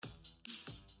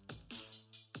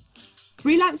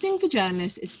Freelancing for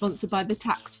Journalists is sponsored by The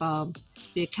Tax Farm,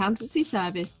 the accountancy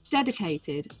service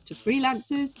dedicated to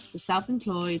freelancers, the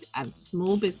self-employed and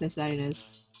small business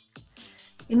owners.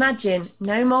 Imagine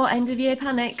no more end-of-year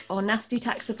panic or nasty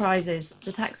tax surprises.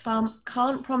 The Tax Farm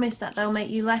can't promise that they'll make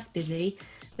you less busy,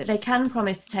 but they can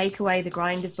promise to take away the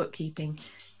grind of bookkeeping,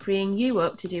 freeing you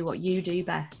up to do what you do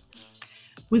best.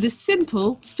 With a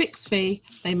simple fixed fee,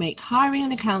 they make hiring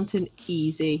an accountant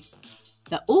easy.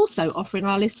 They're also offering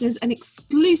our listeners an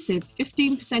exclusive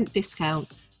 15%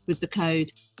 discount with the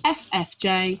code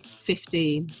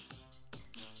FFJ15.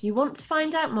 If you want to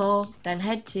find out more, then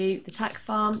head to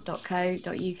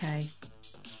thetaxfarm.co.uk.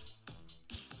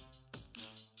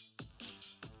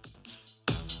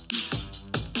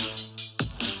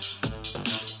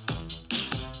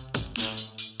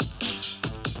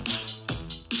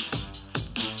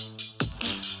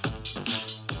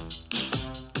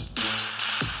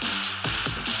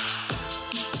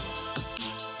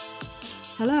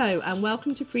 Hello and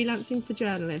welcome to Freelancing for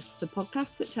Journalists, the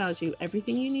podcast that tells you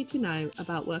everything you need to know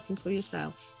about working for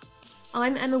yourself.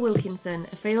 I'm Emma Wilkinson,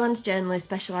 a freelance journalist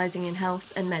specialising in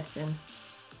health and medicine.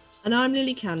 And I'm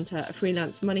Lily Cantor, a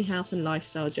freelance money, health and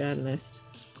lifestyle journalist.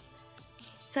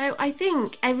 So I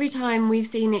think every time we've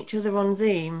seen each other on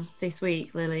Zoom this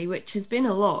week, Lily, which has been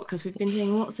a lot because we've been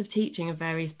doing lots of teaching of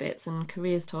various bits and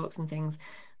careers talks and things,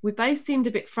 we both seemed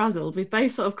a bit frazzled. We've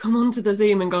both sort of come onto the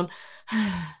Zoom and gone,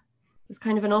 there's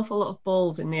kind of an awful lot of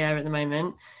balls in the air at the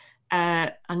moment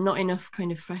and not enough kind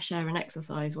of fresh air and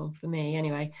exercise, well, for me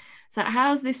anyway. So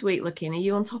how's this week looking? Are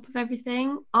you on top of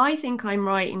everything? I think I'm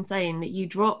right in saying that you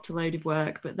dropped a load of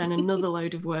work, but then another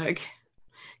load of work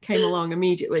came along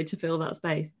immediately to fill that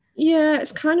space. Yeah,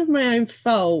 it's kind of my own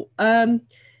fault.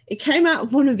 It came out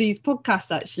of one of these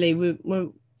podcasts, actually,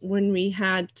 when we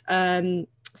had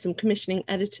some commissioning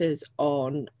editors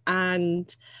on,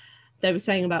 and they were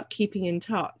saying about keeping in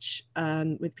touch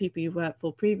with people you worked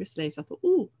for previously. So I thought,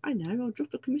 oh, I know, I'll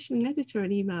drop a commissioning editor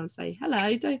an email and say,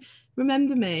 hello, don't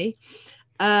remember me?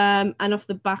 And off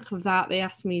the back of that, they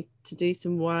asked me to do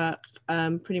some work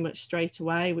pretty much straight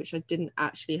away, which I didn't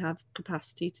actually have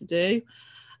capacity to do.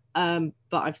 But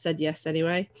I've said yes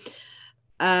anyway.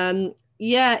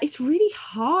 Yeah, it's really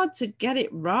hard to get it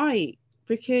right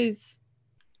because,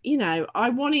 you know, I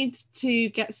wanted to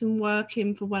get some work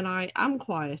in for when I am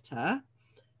quieter,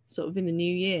 sort of in the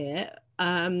new year.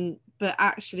 But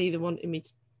actually they wanted me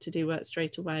to do work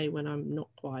straight away when I'm not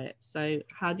quiet. So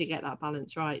how do you get that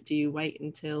balance right? Do you wait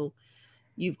until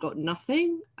you've got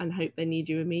nothing and hope they need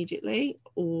you immediately?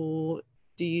 Or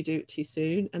do you do it too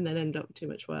soon and then end up with too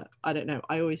much work? I don't know.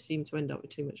 I always seem to end up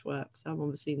with too much work. So I'm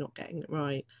obviously not getting it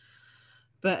right.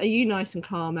 But are you nice and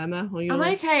calm, Emma? Or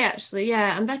I'm okay, actually.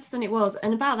 Yeah, I'm better than it was.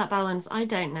 And about that balance, I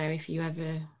don't know if you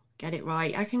ever get it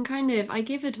right. I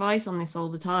give advice on this all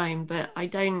the time, but I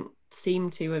don't seem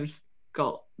to have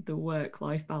got the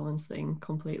work-life balance thing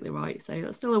completely right. So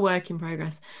that's still a work in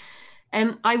progress.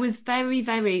 I was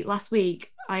very, last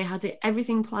week, I had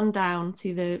everything planned down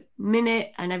to the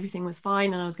minute and everything was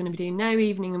fine. And I was going to be doing no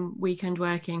evening and weekend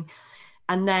working.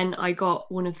 And then I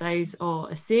got one of those, or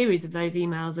a series of those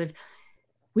emails of,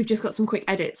 we've just got some quick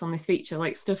edits on this feature,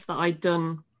 like stuff that I'd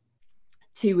done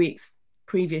 2 weeks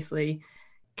previously.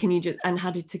 Can you just, and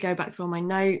had to go back through all my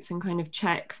notes and kind of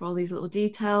check for all these little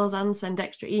details and send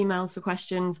extra emails for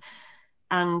questions.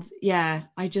 And yeah,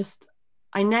 I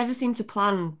never seem to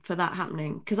plan for that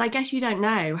happening because I guess you don't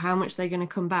know how much they're going to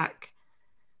come back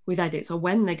with edits or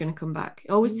when they're going to come back.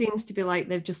 It always seems to be like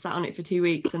they've just sat on it for 2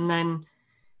 weeks and then,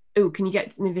 oh, can you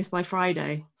get me this by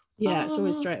Friday? Yeah, it's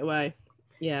always straight away.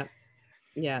 Yeah.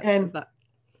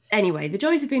 Anyway, the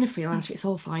joys of being a freelancer, it's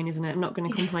all fine, isn't it? I'm not going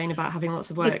to complain about having lots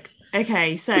of work.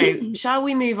 Okay, so shall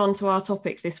we move on to our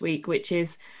topic this week, which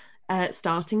is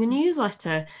starting a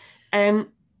newsletter.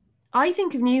 I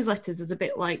think of newsletters as a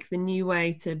bit like the new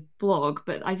way to blog,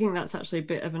 but I think that's actually a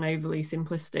bit of an overly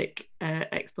simplistic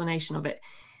explanation of it.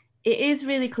 It is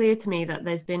really clear to me that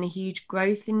there's been a huge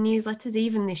growth in newsletters,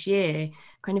 even this year,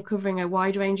 kind of covering a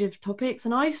wide range of topics.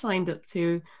 And I've signed up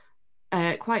to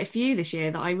quite a few this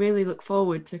year that I really look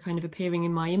forward to kind of appearing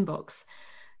in my inbox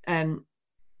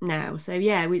now. So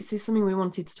yeah, this is something we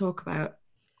wanted to talk about.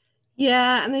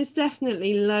 Yeah, and there's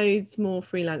definitely loads more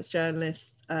freelance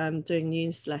journalists doing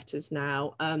newsletters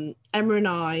now. Emma and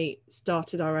I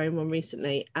started our own one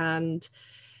recently, and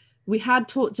we had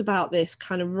talked about this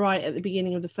kind of right at the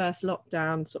beginning of the first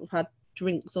lockdown, sort of had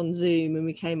drinks on Zoom, and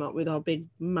we came up with our big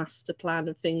master plan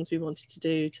of things we wanted to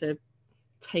do to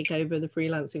take over the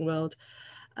freelancing world.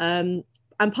 And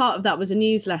part of that was a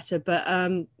newsletter,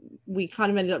 but we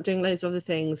kind of ended up doing loads of other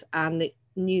things, and the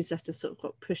newsletter sort of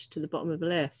got pushed to the bottom of the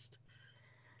list.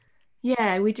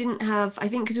 Yeah, we didn't have, I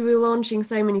think because we were launching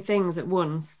so many things at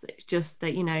once, it's just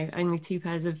that, only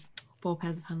four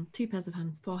pairs of hands, two pairs of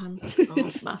hands, four hands, oh,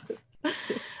 maths.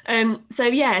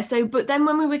 But then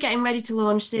when we were getting ready to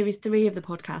launch series 3 of the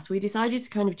podcast, we decided to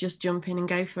kind of just jump in and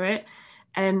go for it.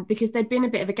 Because there'd been a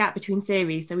bit of a gap between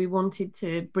series, so we wanted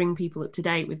to bring people up to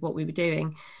date with what we were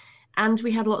doing. And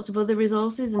we had lots of other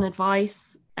resources and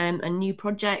advice and new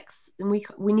projects, and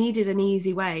we needed an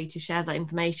easy way to share that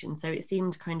information, so it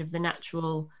seemed kind of the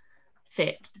natural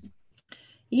fit.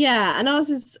 Yeah, and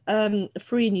ours is a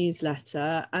free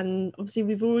newsletter, and obviously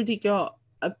we've already got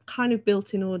a kind of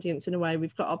built-in audience in a way.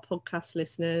 We've got our podcast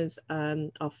listeners,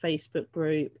 our Facebook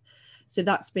group, so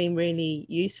that's been really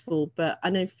useful. But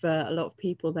I know for a lot of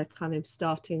people, they're kind of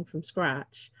starting from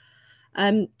scratch.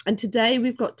 And today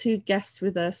we've got 2 guests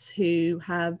with us who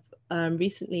have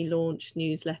recently launched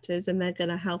newsletters, and they're going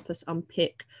to help us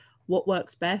unpick what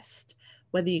works best,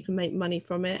 whether you can make money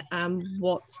from it, and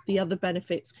what the other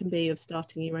benefits can be of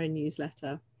starting your own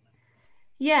newsletter.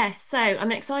 Yeah, so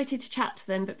I'm excited to chat to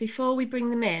them, but before we bring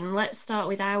them in, let's start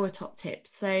with our top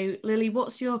tips. So Lily,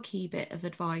 what's your key bit of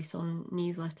advice on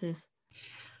newsletters?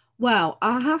 Well,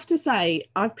 I have to say,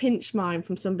 I've pinched mine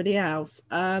from somebody else.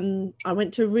 I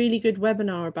went to a really good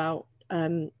webinar about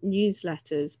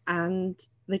newsletters, and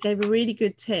they gave a really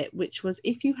good tip, which was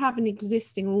if you have an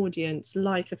existing audience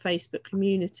like a Facebook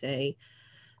community,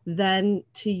 then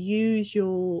to use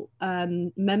your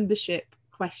membership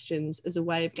questions as a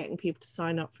way of getting people to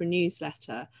sign up for a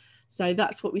newsletter. So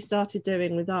that's what we started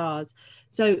doing with ours.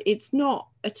 So it's not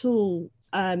at all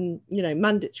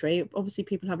mandatory. Obviously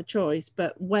people have a choice,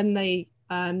 but when they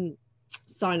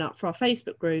sign up for our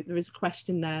Facebook group, there is a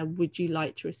question there: would you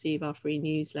like to receive our free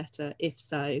newsletter? If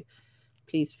so,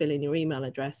 please fill in your email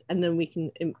address, and then we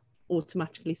can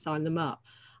automatically sign them up.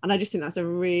 And I just think that's a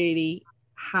really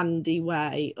handy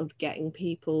way of getting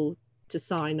people to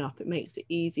sign up. It makes it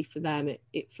easy for them.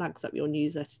 It flags up your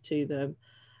newsletter to them.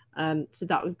 So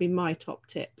that would be my top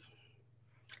tip.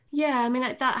 Yeah, I mean,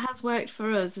 that has worked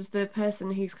for us as the person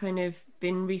who's kind of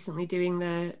been recently doing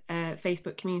the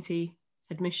Facebook community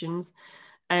admissions.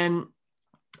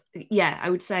 Yeah, I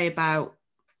would say about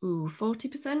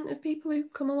 40% of people who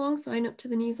come along sign up to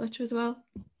the newsletter as well.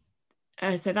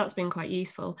 So that's been quite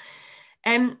useful.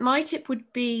 My tip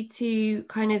would be to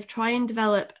kind of try and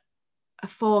develop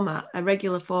a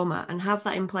regular format, and have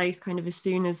that in place kind of as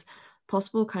soon as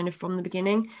possible, kind of from the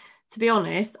beginning. To be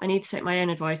honest, I need to take my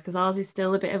own advice because ours is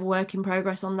still a bit of a work in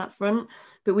progress on that front.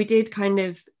 But we did kind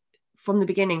of, from the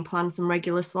beginning, plan some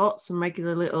regular slots, some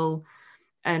regular little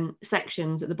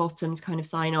sections at the bottom to kind of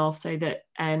sign off, so that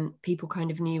people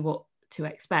kind of knew what to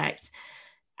expect.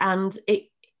 And it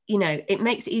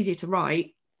makes it easier to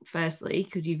write, firstly,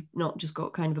 because you've not just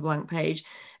got kind of a blank page.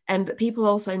 But people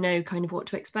also know kind of what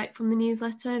to expect from the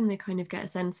newsletter, and they kind of get a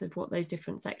sense of what those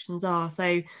different sections are.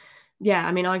 So yeah,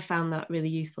 I mean, I found that really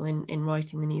useful in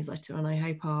writing the newsletter, and I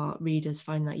hope our readers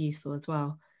find that useful as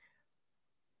well.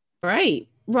 Great.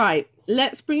 Right,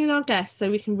 let's bring in our guests so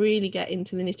we can really get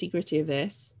into the nitty-gritty of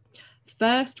this.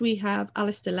 First, we have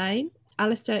Alistair Lane.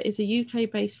 Alistair is a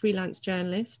UK-based freelance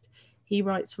journalist. He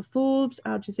writes for Forbes,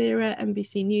 Al Jazeera,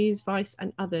 NBC News, Vice,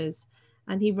 and others.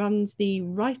 And he runs the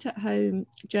Write at Home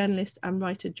Journalist and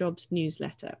Writer Jobs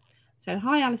newsletter. So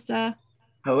hi, Alistair.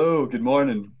 Hello, good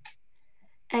morning.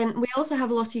 We also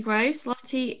have Lottie Gross.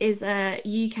 Lottie is a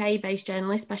UK-based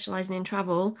journalist specialising in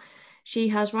travel. She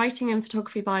has writing and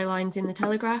photography bylines in The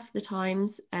Telegraph, The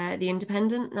Times, The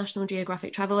Independent, National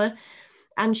Geographic Traveller,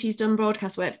 and she's done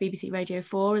broadcast work for BBC Radio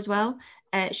 4 as well.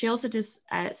 She also does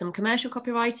some commercial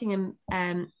copywriting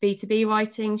and B2B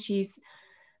writing. She's,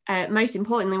 most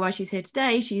importantly, why she's here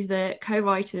today, she's the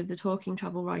co-writer of the Talking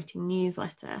Travel Writing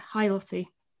newsletter. Hi, Lottie.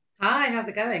 Hi, how's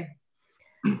it going?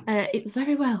 It's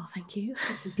very well, thank you.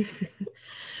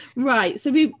 Right,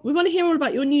 so we want to hear all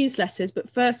about your newsletters, but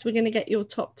first we're going to get your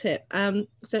top tip.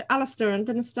 So Alistair, I'm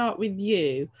going to start with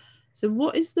you. So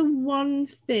what is the one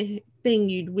thing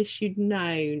you'd wish you'd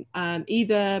known,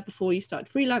 either before you started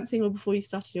freelancing or before you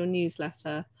started your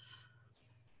newsletter?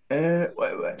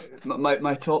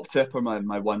 My top tip or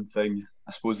my one thing,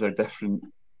 I suppose they're different.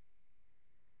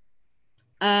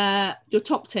 Your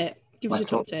top tip. Give us your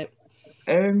top tip.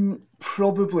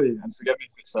 Probably, and forgive me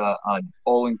if it's an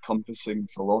all-encompassing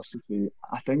philosophy,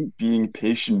 I think being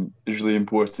patient is really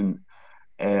important.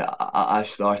 I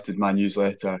started my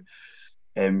newsletter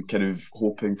kind of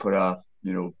hoping for a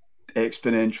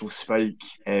exponential spike,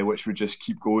 which would just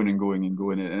keep going and going and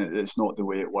going, and it's not the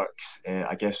way it works.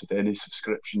 I guess with any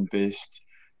subscription-based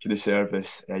kind of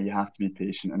service, you have to be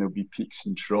patient, and there'll be peaks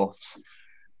and troughs.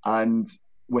 And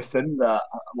within that,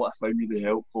 what I found really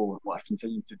helpful, what I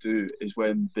continue to do, is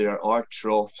when there are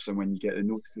troughs and when you get a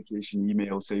notification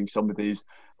email saying somebody's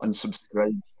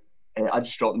unsubscribed, I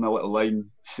just drop them a little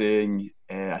line saying,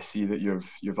 I see that you've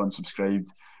unsubscribed.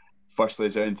 Firstly,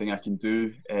 is there anything I can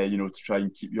do, to try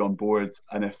and keep you on board?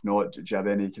 And if not, do you have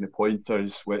any kind of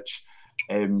pointers which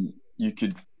you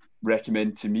could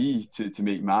recommend to me to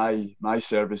make my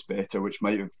service better, which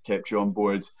might have kept you on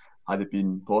board had it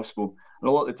been possible? And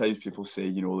a lot of the times people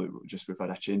say, just we've had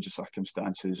a change of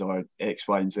circumstances or X,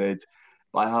 Y, and Z.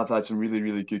 But I have had some really,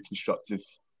 really good constructive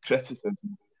criticism,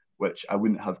 which I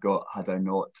wouldn't have got had I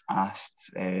not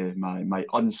asked my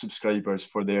unsubscribers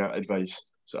for their advice.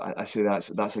 So I say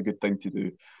that's a good thing to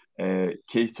do.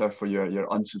 Cater for your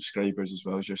unsubscribers as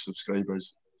well as your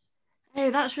subscribers.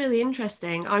 Oh, that's really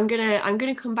interesting. I'm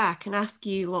gonna come back and ask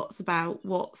you lots about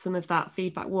what some of that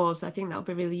feedback was. I think that'll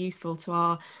be really useful to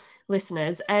our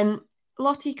listeners.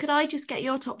 Lottie, could I just get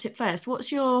your top tip first?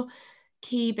 What's your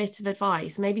key bit of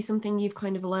advice? Maybe something you've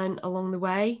kind of learned along the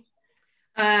way?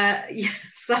 Yes,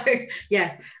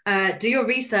 do your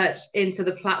research into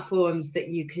the platforms that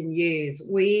you can use.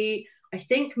 We, I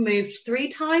think, moved 2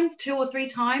 or 3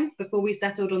 times before we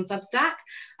settled on Substack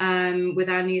with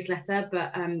our newsletter.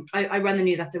 But I run the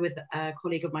newsletter with a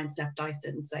colleague of mine, Steph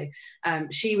Dyson. So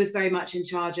she was very much in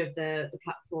charge of the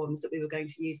platforms that we were going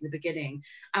to use in the beginning.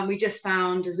 And we just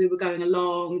found as we were going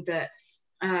along that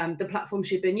the platform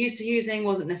she'd been used to using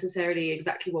wasn't necessarily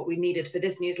exactly what we needed for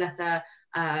this newsletter.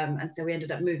 And so we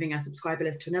ended up moving our subscriber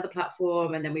list to another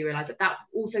platform, and then we realized that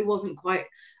also wasn't quite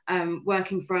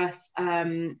working for us.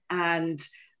 So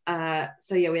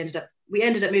yeah, we ended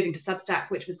up moving to Substack,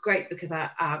 which was great because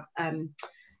our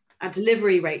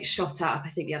delivery rate shot up.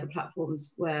 I think the other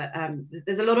platforms were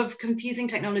there's a lot of confusing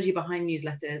technology behind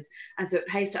newsletters, and so it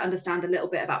pays to understand a little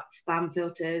bit about spam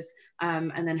filters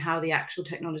and then how the actual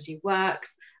technology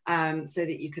works, so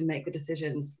that you can make the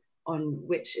decisions on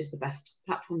which is the best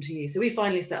platform to use. So we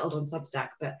finally settled on Substack,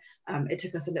 but it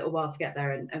took us a little while to get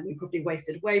there, and we probably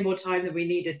wasted way more time than we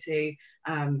needed to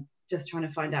just trying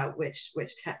to find out which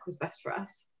tech was best for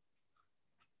us.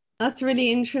 That's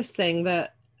really interesting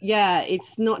that, yeah,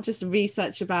 it's not just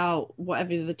research about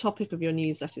whatever the topic of your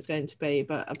newsletter is going to be,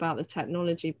 but about the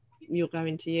technology you're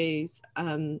going to use.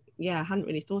 Yeah, I hadn't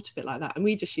really thought of it like that. And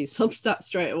we just used Substack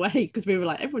straight away because we were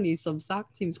like, everyone uses Substack,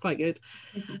 seems quite good.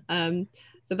 So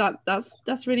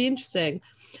that's really interesting.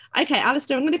 Okay,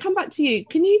 Alistair, I'm going to come back to you.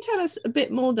 Can you tell us a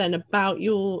bit more then about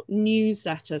your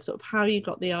newsletter, sort of how you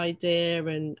got the idea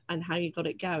and how you got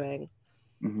it going?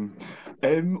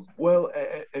 Mm-hmm. Well,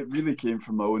 it really came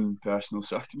from my own personal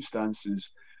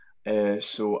circumstances.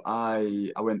 So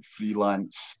I went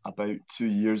freelance about 2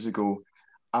 years ago,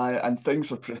 and things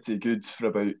were pretty good for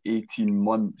about 18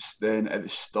 months. Then at the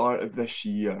start of this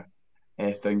year,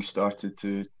 things started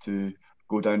to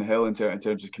go downhill in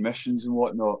terms of commissions and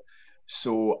whatnot.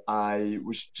 So I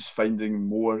was just finding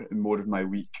more and more of my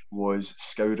week was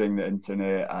scouring the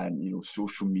internet and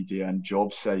social media and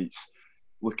job sites,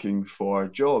 looking for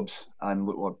jobs and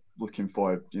looking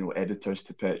for editors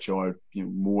to pitch or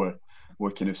more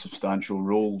kind of substantial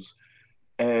roles.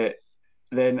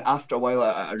 Then after a while,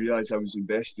 I realised I was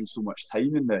investing so much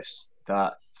time in this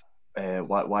that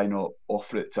why not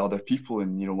offer it to other people?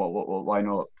 And why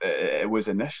not? It was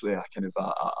initially a kind of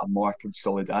a mark of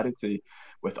solidarity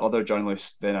with other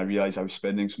journalists. Then I realised I was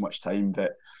spending so much time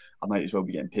that I might as well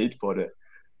be getting paid for it.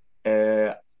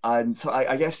 And so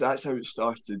I guess that's how it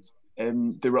started.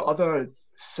 There were other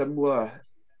similar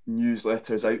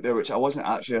newsletters out there which I wasn't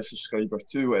actually a subscriber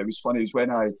to. It was funny, it was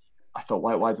when I thought,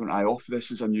 why don't I offer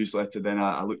this as a newsletter? Then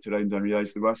I looked around and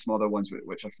realised there were some other ones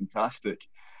which are fantastic,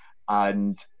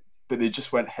 but they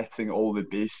just weren't hitting all the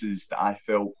bases that I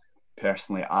felt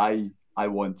personally I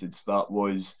wanted. So that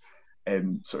was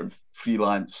sort of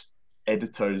freelance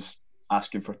editors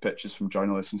asking for pitches from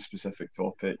journalists on specific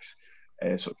topics,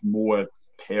 sort of more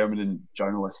permanent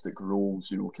journalistic roles,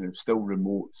 kind of still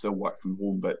remote, still work from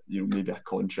home, but maybe a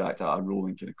contract, a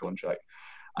rolling kind of contract.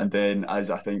 And then, as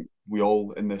I think we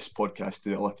all in this podcast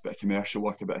do, a little bit of commercial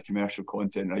work, a bit of commercial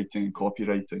content writing and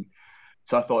copywriting.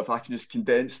 So I thought if I can just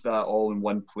condense that all in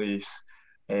one place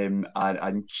and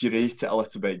curate it a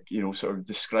little bit, sort of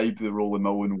describe the role in my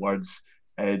own words,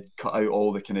 cut out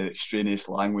all the kind of extraneous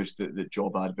language that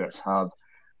job adverts have,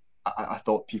 I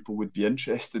thought people would be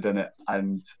interested in it,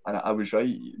 and I was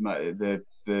right.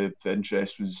 The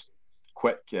interest was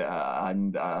quick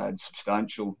and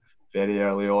substantial very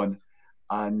early on,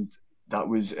 and that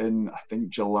was in, I think,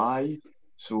 July.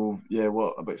 So yeah,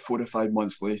 about 4 or 5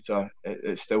 months later,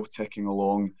 it's still ticking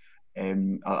along.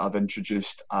 I've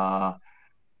introduced a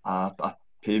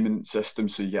payment system,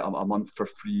 so you get a month for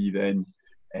free. Then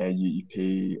you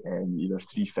pay either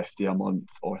 £3.50 a month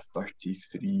or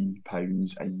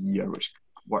 £33 a year, which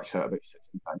works out about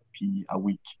 65p a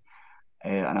week.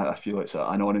 And I feel it's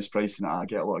an honest price, and I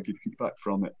get a lot of good feedback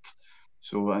from it.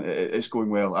 So it's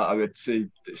going well. I would say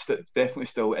it's definitely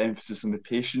still emphasis on the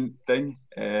patient thing.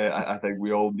 I think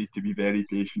we all need to be very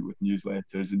patient with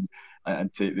newsletters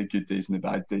and take the good days and the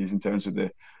bad days in terms of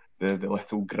the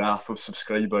little graph of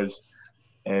subscribers.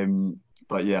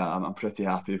 But yeah, I'm pretty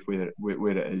happy with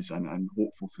where it is, and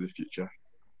hopeful for the future.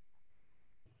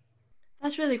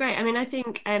 That's really great. I mean, I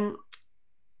think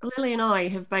Lily and I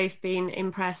have both been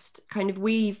impressed. Kind of,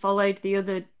 we followed the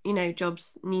other,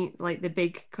 jobs, like the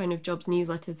big kind of jobs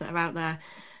newsletters that are out there.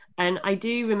 And I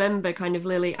do remember kind of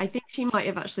Lily, I think she might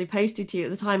have actually posted to you at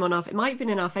the time it might have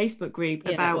been in our Facebook group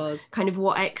about kind of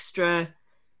what extra,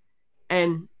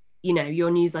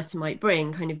 your newsletter might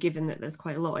bring, kind of given that there's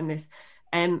quite a lot in this.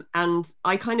 And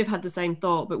I kind of had the same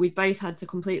thought, but we've both had to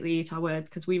completely eat our words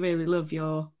because we really love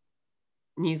your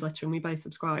newsletter and we both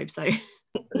subscribe. So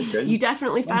okay. You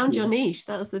definitely found your niche.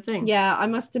 That was the thing. Yeah, I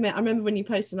must admit, I remember when you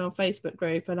posted on our Facebook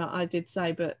group, and I did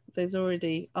say, but there's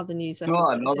already other newsletters. No,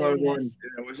 another one.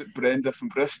 Was it Brenda from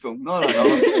Bristol? No.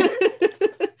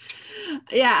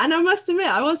 Yeah, and I must admit,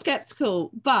 I was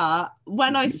skeptical, but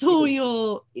when I saw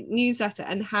your newsletter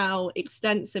and how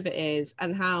extensive it is,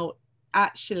 and how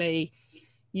actually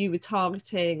you were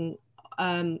targeting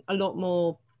a lot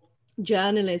more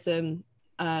journalism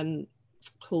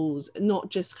calls, not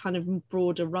just kind of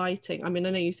broader writing. I mean, I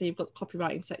know you say you've got the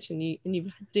copywriting section, and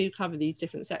you do cover these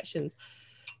different sections,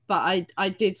 but I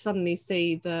did suddenly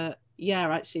see that, yeah,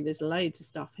 actually there's loads of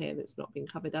stuff here that's not been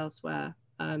covered elsewhere.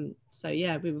 So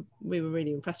yeah, we were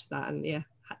really impressed with that, and yeah,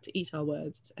 had to eat our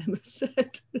words, as Emma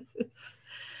said.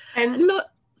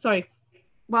 Sorry.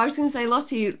 Well, I was going to say,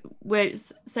 Lottie,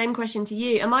 same question to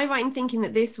you. Am I right in thinking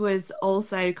that this was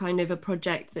also kind of a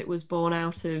project that was born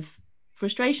out of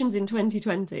frustrations in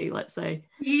 2020, let's say?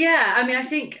 Yeah, I mean, I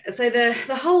think so.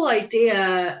 The whole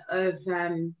idea of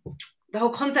the whole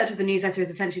concept of the newsletter is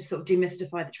essentially to sort of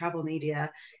demystify the travel media.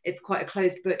 It's quite a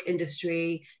closed book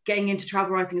industry. Getting into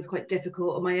travel writing is quite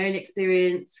difficult. On my own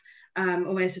experience,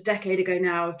 almost a decade ago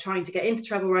now, of trying to get into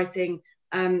travel writing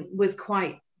was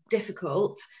quite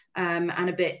difficult and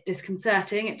a bit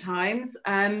disconcerting at times.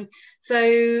 So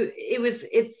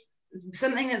it's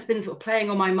something that's been sort of playing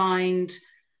on my mind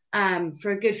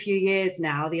for a good few years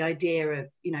now, the idea of,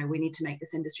 we need to make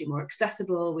this industry more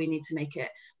accessible, we need to make it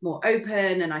more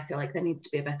open, and I feel like there needs to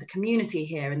be a better community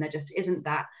here, and there just isn't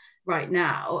that right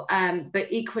now. But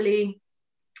equally,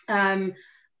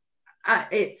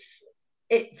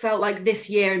 it felt like this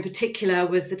year in particular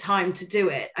was the time to do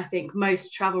it. I think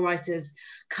most travel writers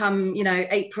come,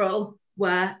 April,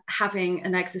 were having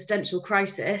an existential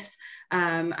crisis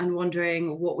and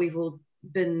wondering what we've all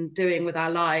been doing with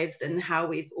our lives and how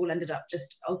we've all ended up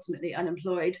just ultimately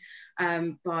unemployed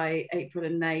by April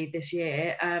and May this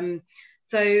year.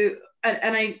 So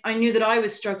I knew that I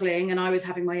was struggling and I was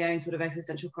having my own sort of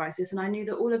existential crisis, and I knew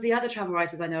that all of the other travel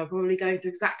writers I know are probably going through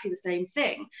exactly the same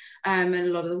thing. And a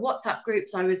lot of the WhatsApp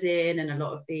groups I was in, and a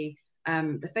lot of the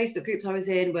Facebook groups I was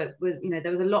in, there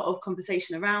was a lot of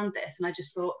conversation around this, and I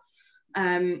just thought,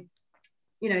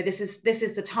 this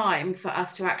is the time for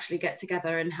us to actually get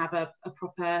together and have a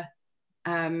proper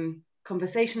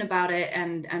conversation about it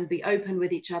and be open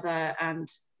with each other. And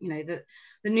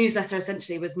the newsletter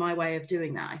essentially was my way of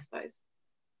doing that, I suppose.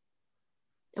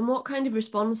 And what kind of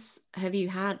response have you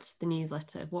had to the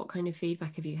newsletter? What kind of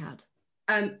feedback have you had?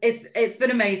 It's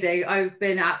been amazing. I've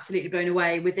been absolutely blown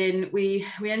away. We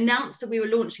announced that we were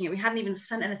launching it. We hadn't even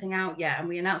sent anything out yet, and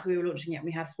we announced that we were launching it, and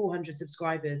we had 400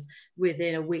 subscribers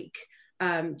within a week.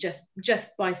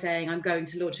 Just by saying I'm going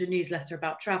to launch a newsletter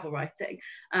about travel writing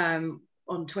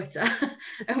on Twitter,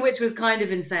 which was kind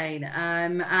of insane.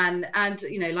 And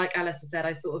like Alistair said,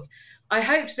 I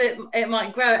hoped that it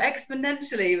might grow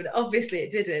exponentially, but obviously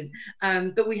it didn't.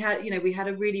 But we had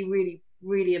a really, really,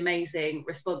 really amazing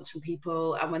response from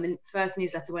people. And when the first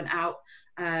newsletter went out,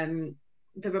 the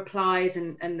replies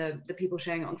and the people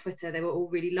sharing it on Twitter, they were all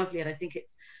really lovely. And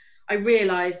I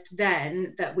realized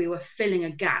then that we were filling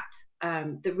a gap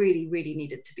that really, really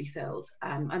needed to be filled.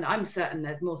 And I'm certain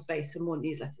there's more space for more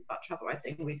newsletters about travel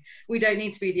writing. We don't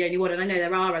need to be the only one. And I know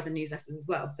there are other newsletters as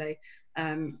well. So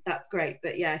that's great.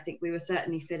 But yeah, I think we were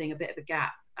certainly filling a bit of a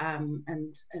gap.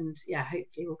 And yeah,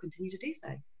 hopefully we'll continue to do so.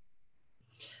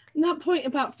 And that point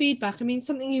about feedback, I mean,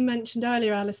 something you mentioned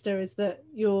earlier, Alistair, is that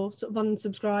your sort of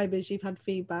unsubscribers, you've had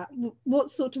feedback. What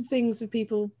sort of things have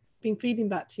people been feeding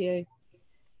back to you?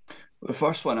 Well, the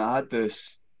first one, I had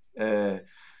this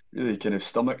really kind of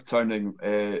stomach turning,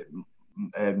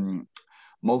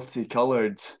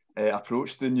 multicolored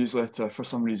approached the newsletter for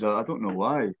some reason. I don't know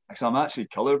why, because I'm actually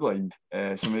colourblind,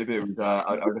 so maybe it was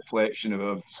a reflection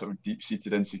of sort of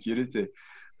deep-seated insecurity.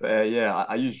 But yeah,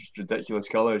 I used ridiculous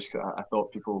colours because I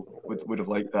thought people would have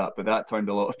liked that, but that turned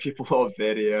a lot of people off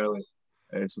very early.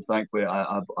 So thankfully,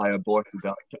 I aborted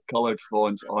that. Coloured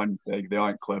fonts they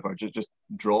aren't clever. Just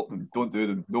drop them. Don't do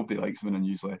them. Nobody likes them in a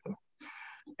newsletter.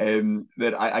 Then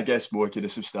I guess more kind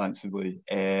of substantively,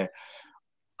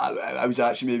 I was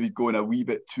actually maybe going a wee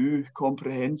bit too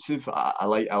comprehensive. I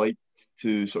like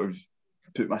to sort of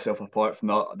put myself apart from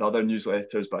the other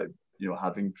newsletters by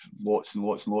having lots and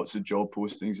lots and lots of job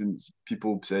postings, and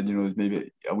people said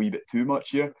maybe a wee bit too much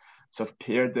here. So I've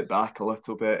pared it back a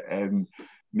little bit,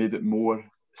 made it more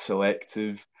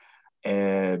selective.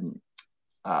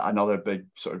 Another big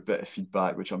sort of bit of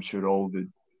feedback, which I'm sure all the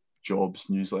jobs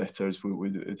newsletters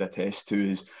would attest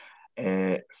to, is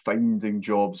finding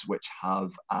jobs which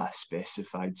have a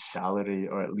specified salary,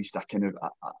 or at least a kind of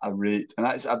a rate. And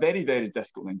that's a very, very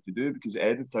difficult thing to do, because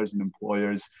editors and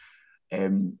employers,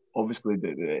 obviously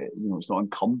it's not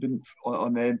incumbent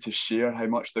on them to share how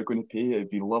much they're going to pay. It'd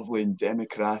be lovely and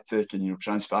democratic and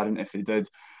transparent if they did.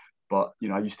 But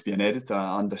I used to be an editor.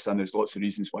 I understand there's lots of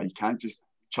reasons why you can't just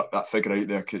chuck that figure out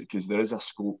there, because there is a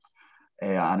scope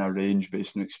and a range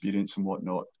based on experience and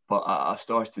whatnot. But I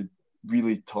started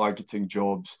really targeting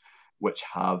jobs which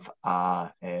have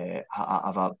a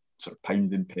sort of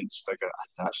pound and pence figure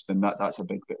attached, and that's a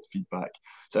big bit of feedback.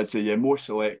 So I'd say, yeah, more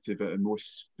selective and more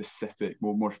specific,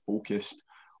 more focused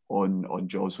on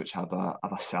jobs which have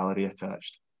a salary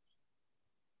attached.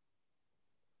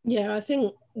 Yeah, I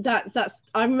think that's.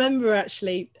 I remember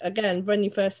actually, again, when you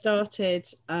first started.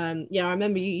 I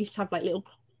remember you used to have like little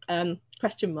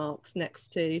question marks next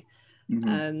to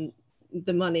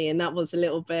the money, and that was a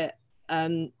little bit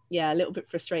a little bit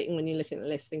frustrating when you're looking at the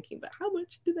list thinking, but how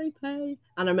much do they pay?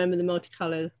 And I remember the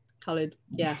multicolored,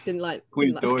 didn't like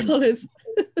the colours.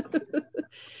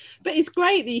 But it's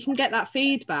great that you can get that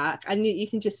feedback and you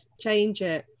can just change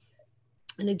it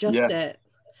and adjust it.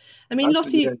 I mean,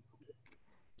 Lottie,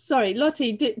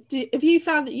 have you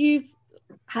found that you've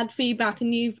had feedback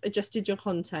and you've adjusted your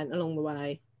content along the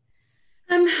way?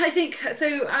 I think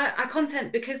so. Our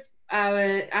content, because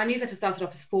our newsletter started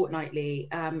off as fortnightly,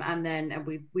 and then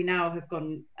we now have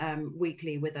gone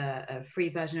weekly with a free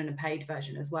version and a paid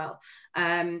version as well.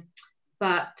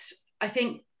 But I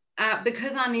think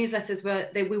because our newsletters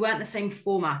we weren't the same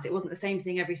format, it wasn't the same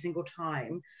thing every single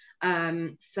time.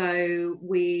 So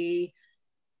we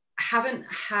haven't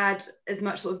had as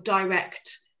much sort of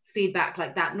direct feedback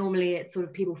like that. Normally it's sort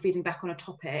of people feeding back on a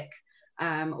topic,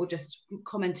 or just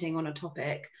commenting on a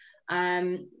topic.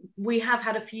 We have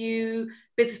had a few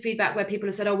bits of feedback where people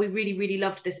have said, oh, we really, really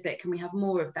loved this bit. Can we have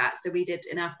more of that? So we did,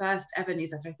 in our first ever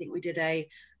newsletter, I think we did a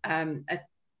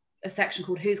section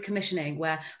called Who's Commissioning,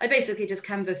 where I basically just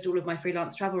canvassed all of my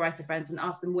freelance travel writer friends and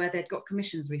asked them where they'd got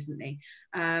commissions recently,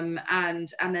 and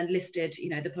then listed,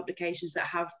 the publications that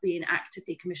have been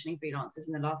actively commissioning freelancers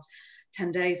in the last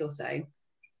 10 days or so.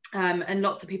 And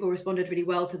lots of people responded really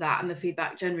well to that, and the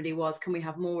feedback generally was, can we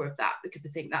have more of that? Because I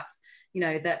think that's,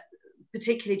 that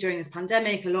particularly during this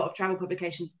pandemic, a lot of travel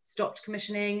publications stopped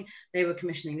commissioning, they were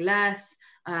commissioning less.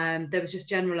 There was just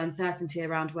general uncertainty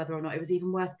around whether or not it was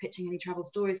even worth pitching any travel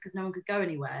stories because no one could go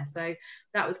anywhere. So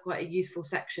that was quite a useful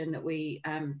section that we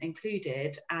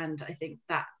included, and I think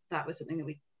that was something that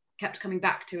we kept coming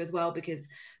back to as well, because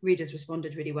readers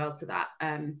responded really well to that.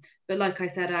 But like I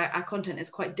said, our content is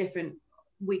quite different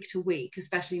week to week,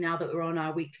 especially now that we're on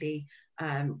our weekly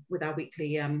with our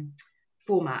weekly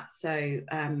format. So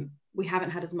we haven't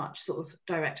had as much sort of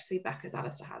direct feedback as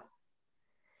Alistair has.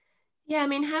 Yeah, I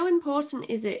mean, how important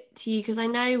is it to you? Because I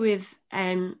know with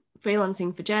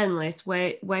freelancing for journalists,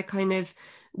 we're kind of,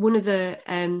 one of the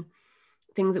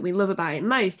things that we love about it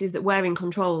most is that we're in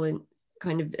control in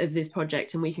kind of this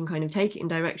project, and we can kind of take it in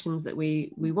directions that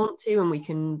we want to, and we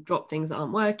can drop things that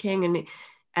aren't working.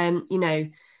 And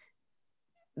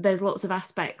there's lots of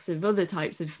aspects of other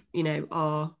types of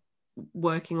our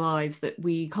working lives that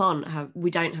we don't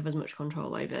have as much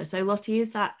control over. So Lottie,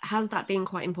 has that been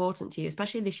quite important to you,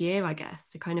 especially this year, I guess,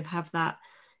 to kind of have that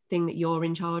thing that you're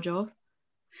in charge of?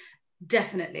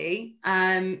 Definitely.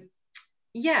 I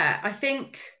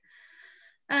think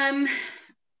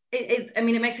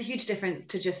it makes a huge difference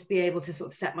to just be able to sort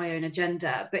of set my own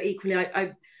agenda, but equally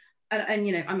I'm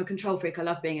a control freak. I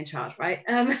love being in charge, right?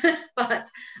 But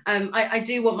I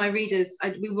do want my readers,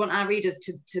 we want our readers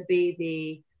to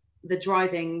be the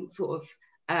driving sort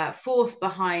of force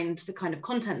behind the kind of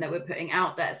content that we're putting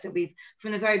out there. So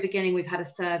from the very beginning, we've had a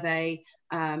survey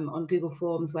on Google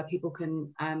Forms where people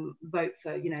can vote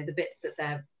for, the bits that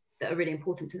they're that are really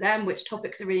important to them, which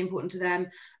topics are really important to them,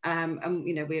 and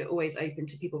you know, we're always open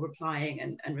to people replying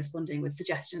and responding with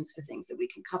suggestions for things that we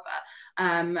can cover,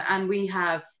 and we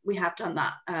have done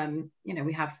that. You know,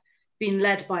 we have been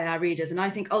led by our readers, and I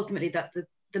think ultimately that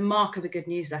the mark of a good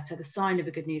newsletter, the sign of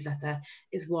a good newsletter,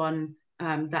 is one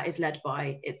that is led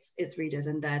by its readers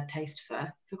and their taste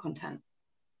for content.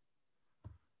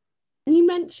 And you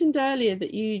mentioned earlier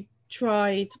that you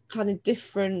tried kind of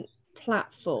different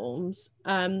platforms.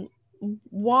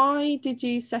 Why did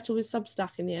you settle with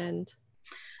Substack in the end?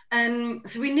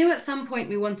 So we knew at some point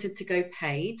we wanted to go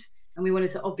paid, and we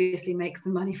wanted to obviously make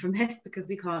some money from this, because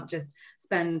we can't just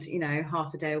spend, you know,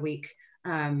 half a day a week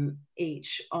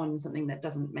each on something that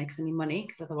doesn't make us any money,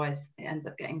 because otherwise it ends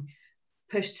up getting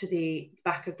pushed to the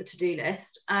back of the to-do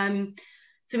list.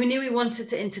 So we knew we wanted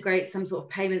to integrate some sort of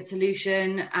payment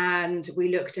solution, and we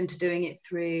looked into doing it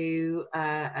through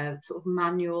a sort of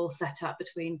manual setup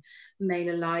between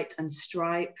MailerLite and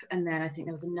Stripe. And then I think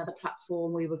there was another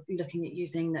platform we were looking at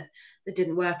using that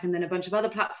didn't work. And then a bunch of other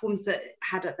platforms that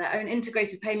had their own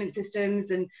integrated payment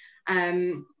systems. And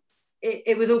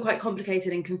it was all quite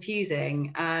complicated and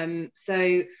confusing.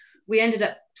 So we ended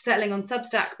up settling on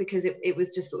Substack because it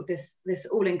was just sort of this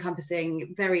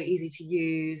all-encompassing, very easy to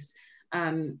use,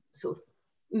 sort of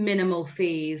minimal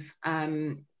fees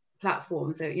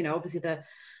platform. So, you know, obviously the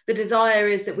desire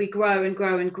is that we grow and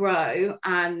grow and grow,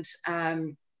 and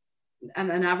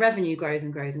our revenue grows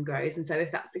and grows and grows. And so if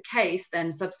that's the case,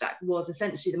 then Substack was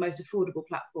essentially the most affordable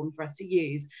platform for us to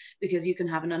use, because you can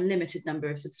have an unlimited number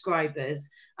of subscribers,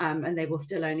 and they will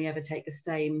still only ever take the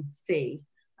same fee.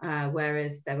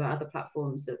 Whereas there were other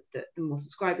platforms that the more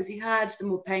subscribers you had, the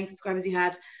more paying subscribers you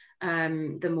had,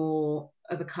 the more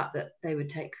of a cut that they would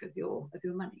take of your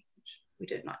money, which we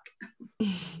don't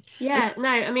like. Yeah, no,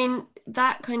 I mean,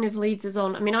 that kind of leads us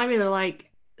on. I mean, I really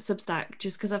like Substack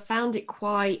just because I found it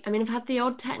quite, I mean, I've had the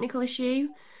odd technical issue,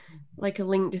 like a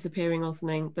link disappearing or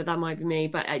something, but that might be me.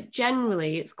 But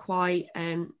generally, it's quite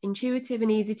intuitive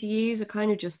and easy to use. I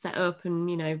kind of just set up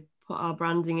and, you know, put our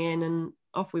branding in and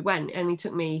off we went. It only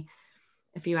took me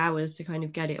a few hours to kind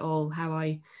of get it all how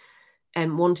I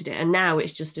wanted it. And now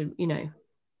it's just you know,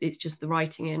 it's just the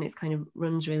writing in, it's kind of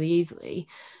runs really easily.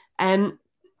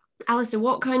 Alistair,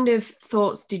 what kind of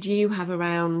thoughts did you have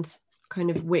around kind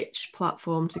of which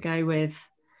platform to go with?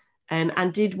 And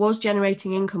was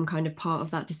generating income kind of part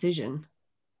of that decision?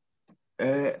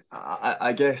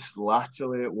 I guess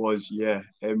laterally it was, yeah.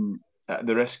 At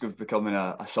the risk of becoming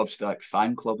a Substack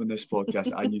fan club in this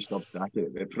podcast, I use Substack.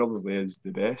 It probably is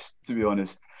the best, to be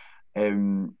honest.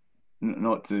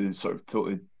 Not to sort of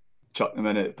totally chuck them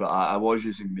in it, but I was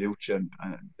using MailChimp,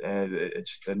 and it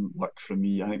just didn't work for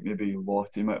me. I think maybe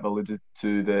Lottie might have alluded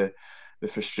to the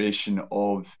frustration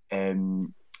of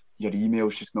your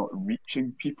emails just not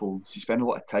reaching people. So you spend a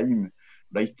lot of time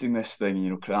writing this thing, you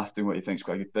know, crafting what you think is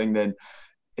quite a good thing, then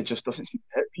it just doesn't seem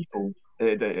to hit people.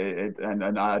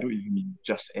 And I don't even mean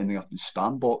just ending up in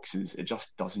spam boxes. It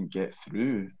just doesn't get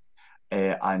through.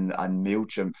 And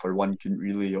MailChimp, for one, couldn't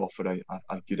really offer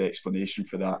a good explanation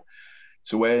for that.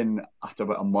 So when, after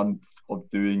about a month of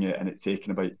doing it and it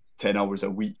taking about 10 hours a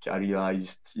week, I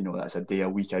realised, you know, that's a day a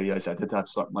week, I realised I did have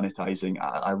to start monetizing.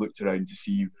 I looked around to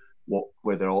see what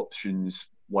were their options.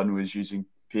 One was using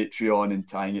Patreon and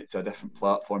tying it to a different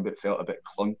platform, but it felt a bit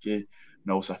clunky.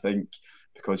 And also I think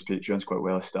because Patreon's quite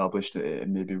well established, it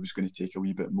maybe was going to take a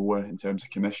wee bit more in terms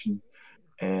of commission.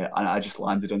 And I just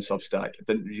landed on Substack. I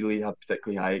didn't really have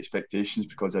particularly high expectations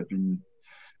because I'd been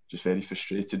just very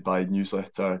frustrated by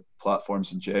newsletter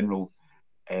platforms in general.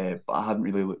 But I hadn't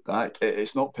really looked back.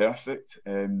 It's not perfect.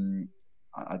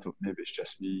 I don't, maybe it's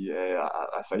just me.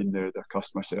 I find their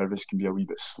customer service can be a wee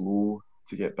bit slow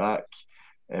to get back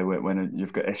when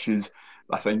you've got issues.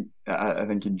 But I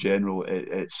think in general,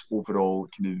 it's overall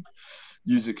kind of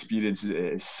user experience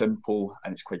is simple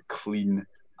and it's quite clean.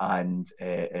 And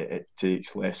it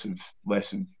takes less of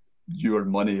your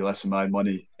money, less of my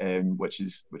money, which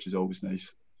is always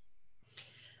nice.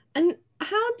 And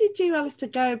how did you, Alistair,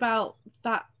 go about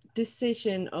that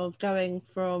decision of going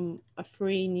from a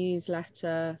free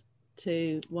newsletter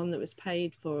to one that was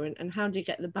paid for, and how do you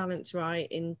get the balance right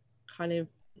in kind of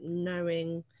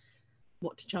knowing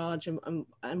what to charge and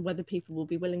whether people will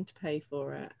be willing to pay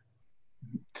for it?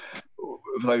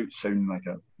 Without sounding like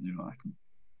a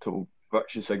total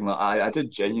virtue signal, I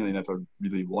did genuinely never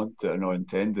really want it or not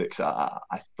intend it, because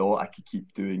I thought I could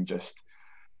keep doing just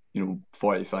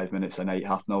 45 minutes a night,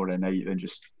 half an hour a night, and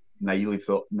just naively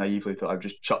thought I'd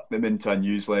just chuck them into a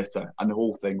newsletter, and the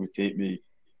whole thing would take me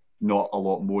not a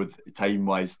lot more time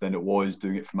wise than it was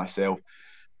doing it for myself.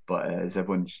 but as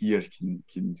everyone here can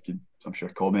I'm sure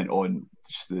comment on,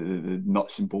 just the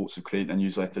nuts and bolts of creating a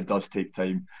newsletter does take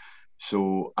time.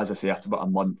 So as I say, after about a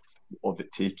month of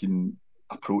it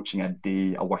approaching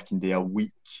a working day, a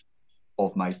week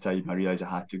of my time, I realised I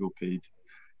had to go paid.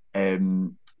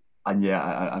 And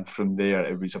from there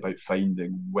it was about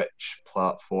finding which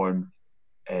platform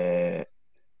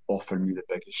offered me the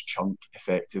biggest chunk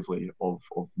effectively of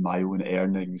my own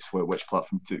earnings, which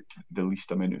platform took the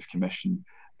least amount of commission,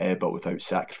 but without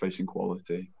sacrificing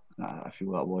quality. I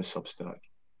feel that was Substack.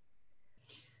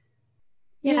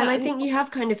 Yeah, and I think you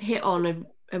have kind of hit on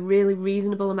a really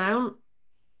reasonable amount.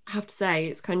 I have to say,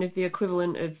 it's kind of the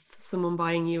equivalent of someone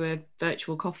buying you a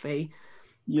virtual coffee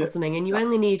or something, and you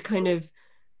only need kind of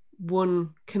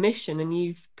one commission and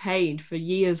you've paid for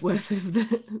years worth of the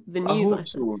newsletter. I hope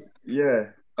so. Yeah,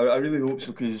 I really hope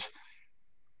so, because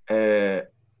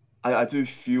I do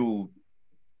feel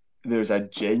there's a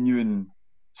genuine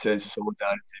sense of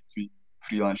solidarity between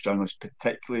freelance journalists,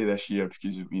 particularly this year,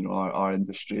 because our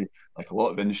industry, like a lot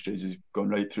of industries, has gone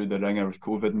right through the ringer with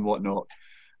COVID and whatnot.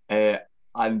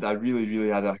 And I really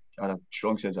had a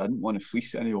strong sense I didn't want to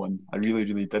fleece anyone. I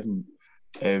really didn't.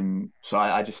 So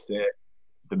I just set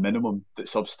the minimum that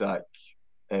Substack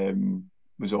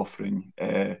was offering.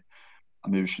 I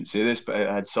maybe shouldn't say this, but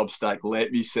had Substack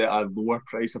let me set a lower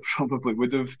price, I probably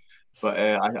would have. But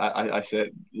I set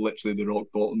literally the rock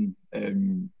bottom.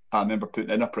 I remember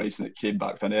putting in a price and it came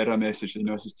back with an error message.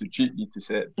 This is too cheap. You need to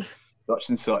set such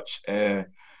and such.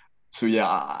 So yeah,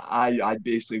 I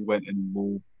basically went in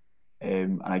low.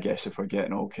 And I guess if we're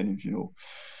getting all kind of,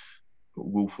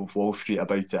 Wolf of Wall Street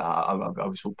about it, I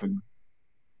was hoping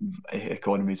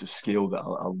economies of scale that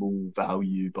a low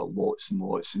value, but lots and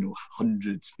lots,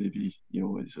 hundreds, maybe,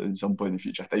 at some point in the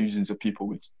future, thousands of people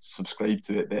would subscribe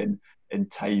to it. Then in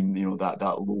time, that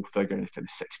low figure, kind of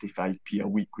 65p a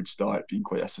week, would start being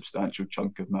quite a substantial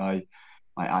chunk of my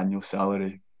annual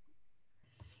salary.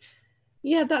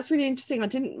 Yeah, that's really interesting. I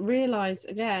didn't realise,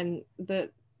 again,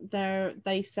 that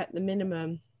they set the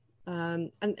minimum.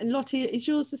 And Lottie, is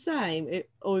yours the same,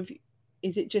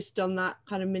 is it just on that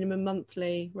kind of minimum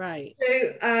monthly rate?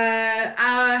 So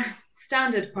our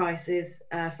standard price is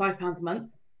 £5 a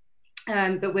month,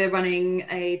 but we're running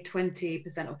a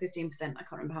 20% or 15%, I can't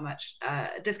remember how much,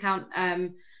 discount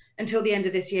until the end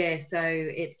of this year. So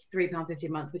it's £3.50 a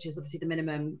month, which is obviously the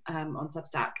minimum on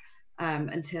Substack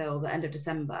until the end of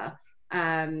December.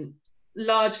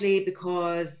 Largely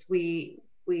because we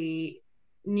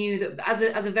knew that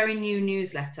as a very new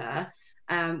newsletter,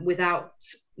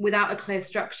 without a clear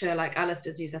structure like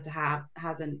Alistair's newsletter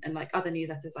has, and like other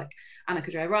newsletters like Anna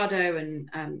Cudjoe-Rado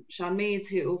and Sean Meads,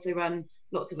 who also run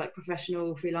lots of like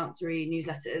professional freelancery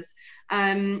newsletters,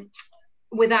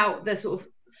 without the sort of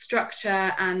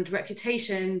structure and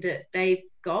reputation that they've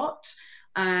got,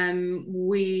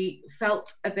 we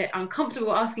felt a bit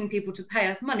uncomfortable asking people to pay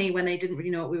us money when they didn't really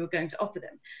know what we were going to offer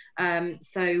them.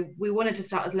 So we wanted to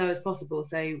start as low as possible.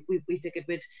 So we figured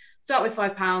we'd start with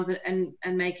 £5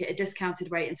 and make it a discounted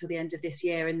rate until the end of this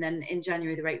year. And then in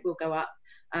January, the rate will go up.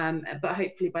 But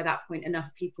hopefully by that point,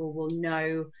 enough people will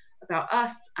know about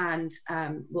us and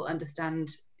will understand,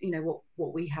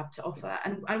 what we have to offer.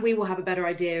 And we will have a better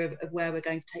idea of where we're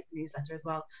going to take the newsletter as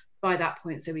well by that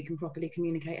point, so we can properly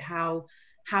communicate how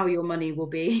your money will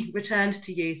be returned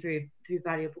to you through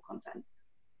valuable content.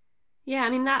 Yeah,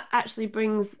 I mean, that actually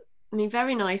brings me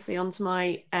very nicely onto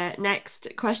my next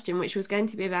question, which was going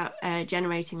to be about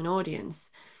generating an audience.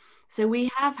 So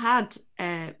we have had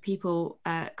people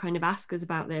kind of ask us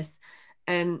about this,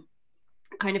 kind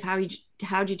of how do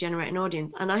you generate an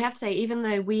audience? And I have to say, even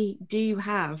though we do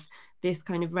have this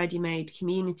kind of ready-made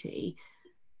community,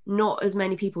 not as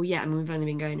many people yet, I mean, we've only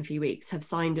been going a few weeks, have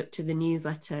signed up to the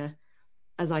newsletter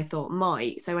as I thought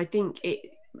might. So I think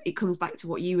it comes back to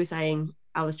what you were saying,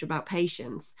 Alistair, about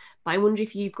patience. But I wonder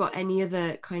if you've got any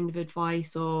other kind of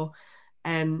advice or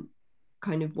kind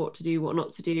of what to do, what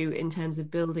not to do in terms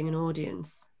of building an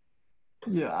audience.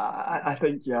 Yeah, I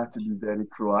think you have to be very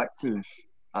proactive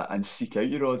and seek out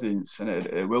your audience, and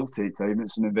it will take time.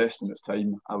 It's an investment of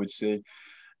time, I would say.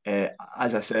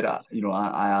 As I said, I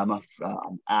am an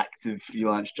active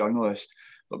freelance journalist,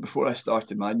 but before I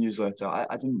started my newsletter, I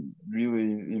didn't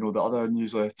really, the other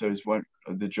newsletters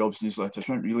the jobs newsletters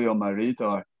weren't really on my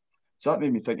radar. So that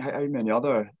made me think, how many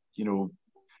other,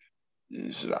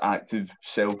 sort of active,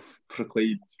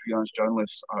 self-proclaimed freelance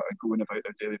journalists are going about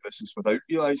their daily business without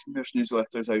realising there's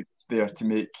newsletters out there to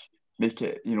make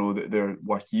it, their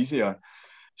work easier.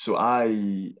 So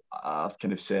I've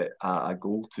kind of set a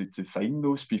goal to find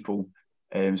those people.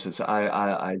 So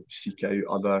I seek out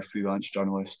other freelance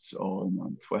journalists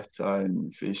on Twitter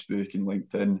and Facebook and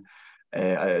LinkedIn,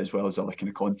 as well as other kind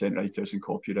of content writers and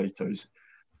copywriters.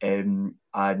 And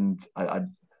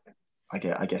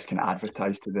I guess kind of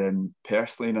advertise to them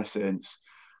personally in a sense.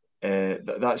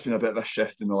 That's been a bit of a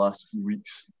shift in the last few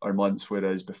weeks or months,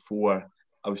 whereas before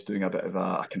I was doing a bit of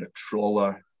a kind of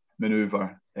trawler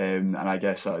maneuver. And I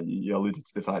guess you alluded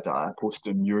to the fact that I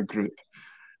posted in your group.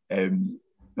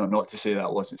 Not to say that I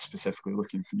wasn't specifically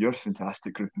looking for your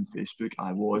fantastic group on Facebook.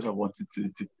 I wanted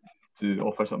to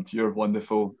offer something to your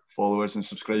wonderful followers and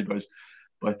subscribers.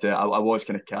 But I was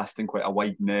kind of casting quite a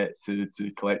wide net to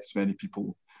collect as many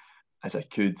people as I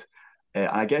could. And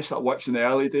I guess that works in the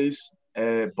early days.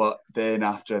 But then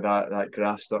after that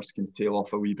graph starts to kind of tail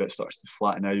off a wee bit, starts to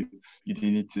flatten out. You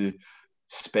do need to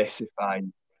specify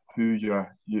who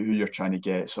you're trying to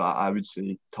get. So I would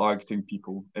say targeting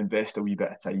people, invest a wee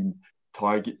bit of time,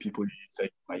 target people you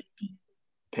think might be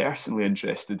personally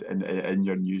interested in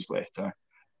your newsletter,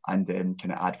 and then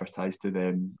kind of advertise to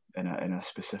them in a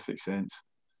specific sense.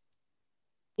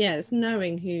 Yeah, it's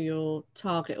knowing who your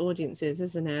target audience is,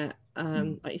 isn't it?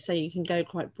 Like you say, you can go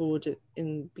quite broad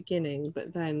in the beginning,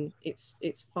 but then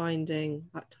it's finding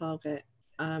that target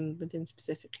within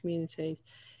specific communities.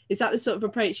 Is that the sort of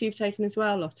approach you've taken as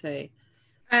well, Lottie?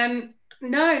 No,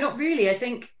 not really. I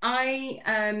think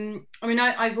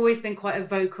I've always been quite a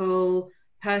vocal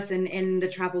person in the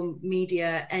travel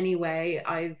media anyway.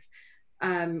 I've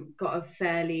got a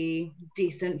fairly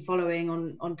decent following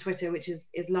on Twitter, which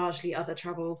is largely other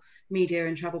travel media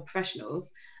and travel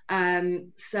professionals.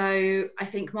 So I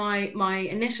think my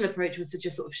initial approach was to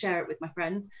just sort of share it with my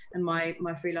friends and my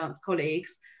freelance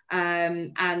colleagues.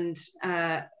 And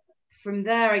from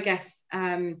there, I guess,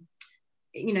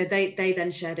 they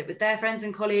then shared it with their friends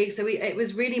and colleagues. So it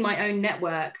was really my own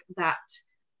network that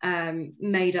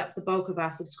made up the bulk of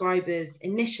our subscribers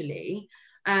initially.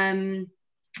 And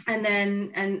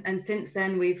since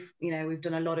then we've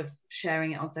done a lot of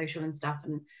sharing it on social and stuff,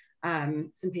 and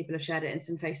some people have shared it in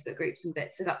some Facebook groups and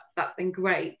bits, so that's been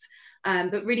great.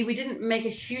 But really we didn't make a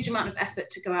huge amount of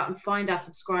effort to go out and find our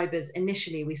subscribers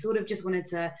initially. We sort of just wanted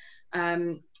to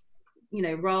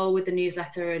roll with the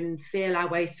newsletter and feel our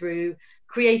way through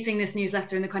creating this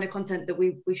newsletter and the kind of content that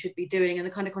we should be doing and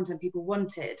the kind of content people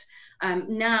wanted.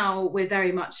 Now we're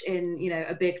very much in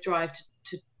a big drive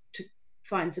to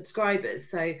find subscribers.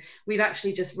 So we've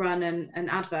actually just run an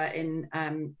advert in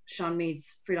Sean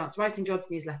Mead's freelance writing jobs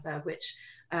newsletter, which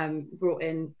brought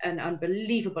in an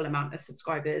unbelievable amount of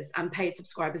subscribers and paid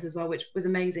subscribers as well, which was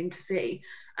amazing to see.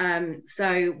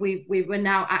 So we were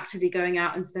now actively going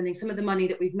out and spending some of the money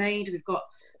that we've made. We've got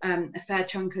a fair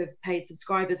chunk of paid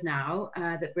subscribers now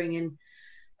that bring in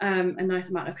a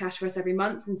nice amount of cash for us every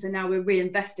month, and so now we're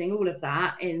reinvesting all of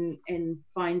that in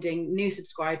finding new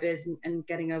subscribers and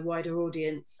getting a wider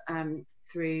audience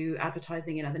through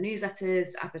advertising in other newsletters,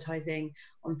 advertising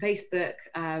on Facebook,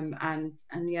 and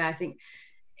yeah, I think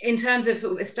in terms of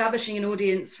sort of establishing an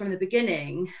audience from the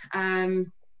beginning,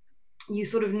 you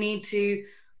sort of need to,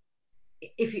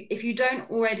 if you don't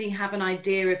already have an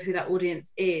idea of who that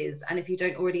audience is, and if you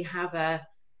don't already have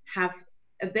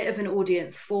a bit of an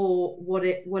audience for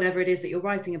whatever it is that you're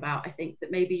writing about, I think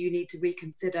that maybe you need to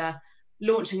reconsider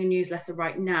launching a newsletter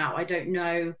right now. I don't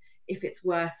know if it's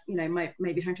worth,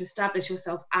 maybe trying to establish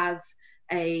yourself as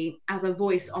a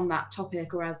voice on that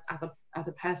topic, or as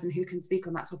a person who can speak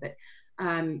on that topic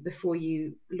before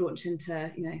you launch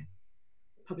into,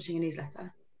 publishing a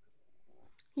newsletter.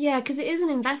 Yeah, because it is an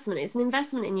investment. It's an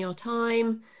investment in your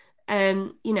time.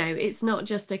 It's not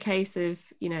just a case of,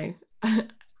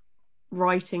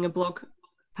 writing a blog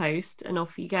post and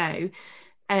off you go.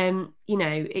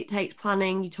 It takes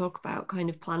planning. You talk about kind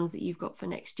of plans that you've got for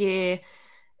next year.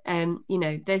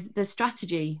 There's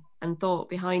strategy and thought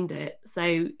behind it. So,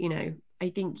 I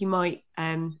think you might,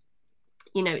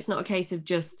 it's not a case of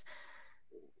just,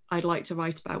 I'd like to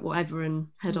write about whatever and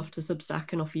head off to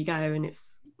Substack and off you go and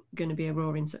it's going to be a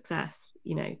roaring success.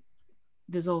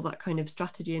 There's all that kind of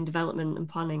strategy and development and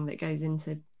planning that goes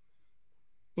into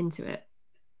it.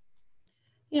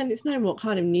 Yeah, and it's knowing what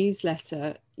kind of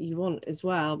newsletter you want as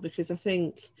well, because I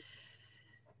think,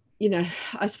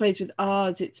 I suppose with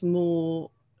ours, it's more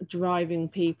driving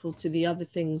people to the other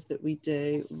things that we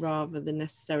do rather than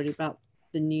necessarily about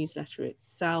the newsletter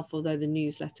itself, although the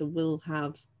newsletter will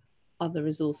have other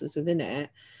resources within it.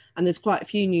 And there's quite a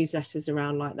few newsletters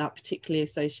around like that, particularly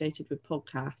associated with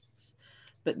podcasts.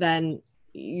 But then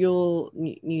your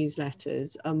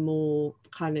newsletters are more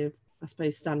kind of, I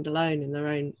suppose, standalone in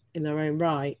their own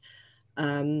right,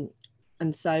 and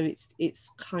so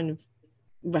it's kind of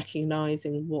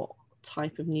recognizing what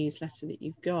type of newsletter that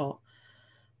you've got.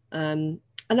 And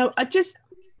I just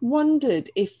wondered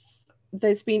if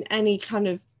there's been any kind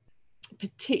of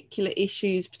particular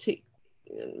issues,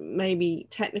 maybe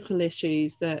technical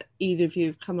issues that either of you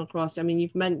have come across? I mean,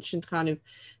 you've mentioned kind of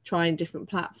trying different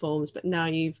platforms, but now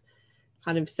you've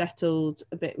kind of settled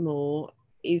a bit more.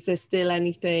 Is there still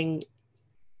anything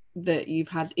that you've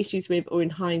had issues with, or in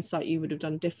hindsight you would have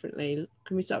done differently?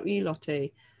 Can we start with you,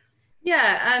 Lottie?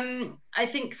 Yeah, I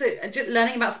think so.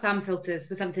 Learning about spam filters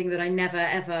was something that I never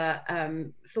ever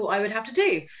thought I would have to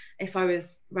do if I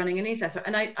was running a newsletter.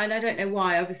 And I don't know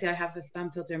why. Obviously, I have a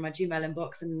spam filter in my Gmail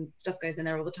inbox, and stuff goes in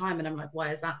there all the time. And I'm like,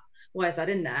 why is that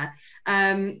in there?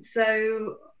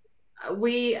 So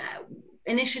we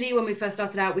initially, when we first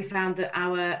started out, we found that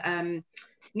our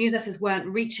newsletters weren't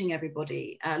reaching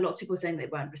everybody. Lots of people were saying they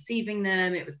weren't receiving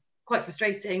them. It was quite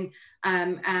frustrating,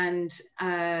 and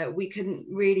we couldn't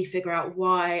really figure out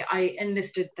why. I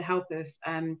enlisted the help of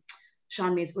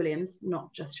Sian Mears Williams,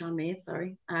 not just Sian Mears,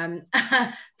 sorry.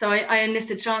 So I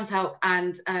enlisted Sian's help,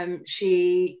 and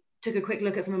she took a quick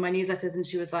look at some of my newsletters, and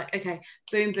she was like, okay,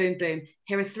 boom, boom, boom.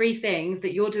 Here are 3 things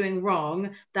that you're doing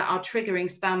wrong that are triggering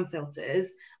spam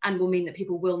filters and will mean that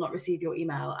people will not receive your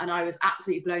email. And I was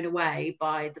absolutely blown away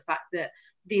by the fact that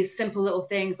these simple little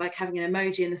things like having an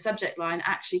emoji in the subject line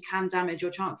actually can damage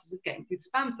your chances of getting through the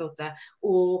spam filter,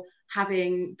 or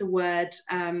having the word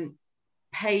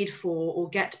paid for or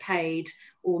get paid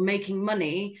or making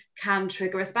money can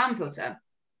trigger a spam filter.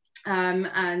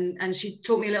 And she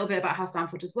taught me a little bit about how spam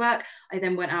filters work. I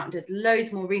then went out and did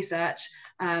loads more research,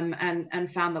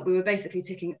 and found that we were basically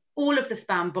ticking all of the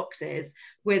spam boxes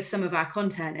with some of our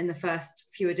content in the first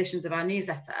few editions of our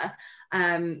newsletter.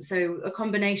 So a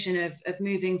combination of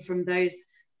moving from those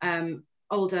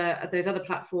other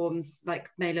platforms like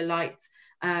MailerLite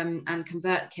and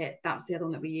ConvertKit, that was the other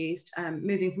one that we used.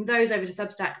 Moving from those over to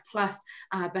Substack, plus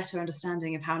a better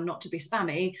understanding of how not to be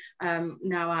spammy.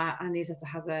 Now our newsletter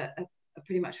has a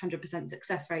pretty much 100%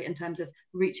 success rate in terms of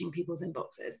reaching people's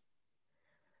inboxes.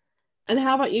 And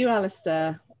how about you,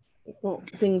 Alistair? What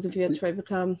things have you had to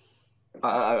overcome?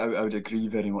 I would agree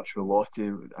very much with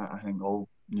Lottie. I think all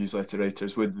newsletter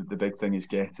writers would. The big thing is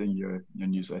getting your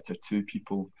newsletter to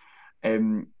people.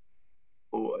 So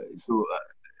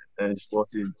as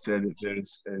Lottie said,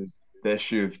 there's the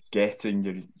issue of getting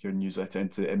your newsletter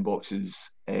into inboxes.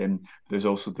 There's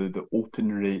also the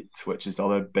open rate, which is the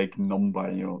other big number.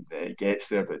 It gets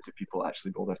there, but do people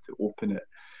actually bother to open it?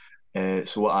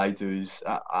 So what I do is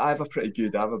I have about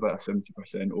a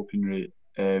 70% open rate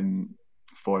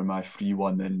for my free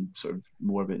one, and sort of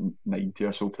more about 90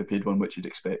 or so for the paid one, which you'd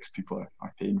expect people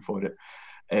are paying for it.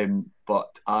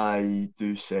 But I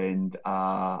do send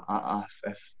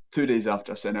if 2 days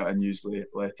after I send out a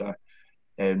newsletter,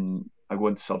 I go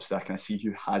into Substack and I see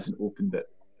who hasn't opened it,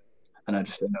 and I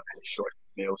just send out a short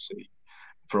email saying,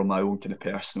 from my own kind of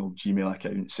personal Gmail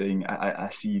account, saying I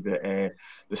see that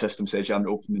the system says you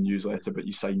haven't opened the newsletter, but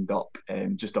you signed up,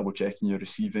 just double checking you're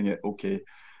receiving it. Okay,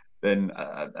 then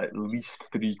at least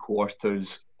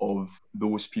 3/4 of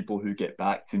those people who get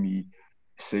back to me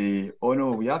say, oh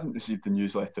no, we haven't received the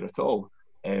newsletter at all.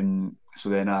 So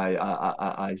then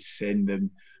I send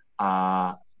them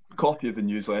a copy of the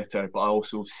newsletter, but I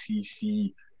also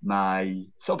CC my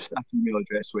Substack email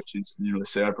address, which is the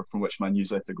server from which my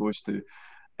newsletter goes to.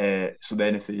 So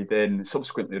then if they then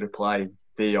subsequently reply,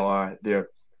 their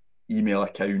email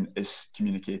account is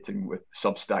communicating with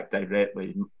Substack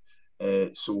directly.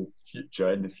 So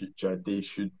in the future, they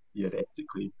should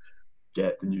theoretically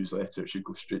get the newsletter. It should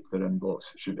go straight to their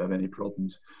inbox. It shouldn't have any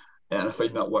problems. And I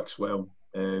find that works well.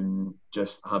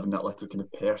 Just having that little kind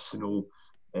of personal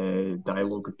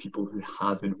dialogue with people who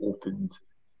haven't opened,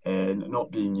 and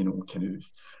not being kind of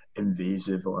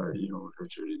invasive or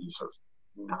sort of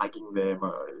nagging them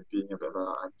or being a bit of a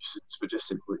nuisance, but just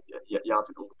simply, you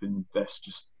haven't opened this,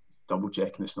 just double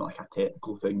checking it's not like a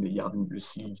technical thing that you haven't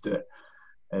received it.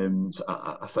 So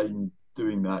I find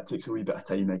doing that takes a wee bit of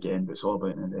time again, but it's all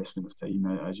about an investment of time,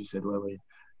 as you said, Lily.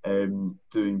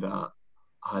 Doing that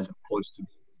has a positive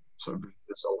sort of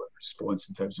result and response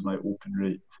in terms of my open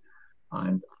rate,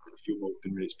 and I feel my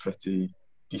open rate's pretty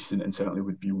decent, and certainly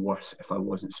would be worse if I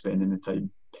wasn't spending the time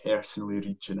personally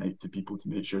reaching out to people to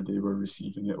make sure they were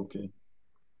receiving it okay.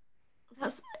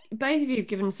 That's, both of you have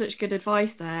given such good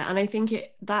advice there, and I think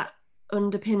that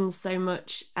underpins so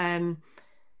much kind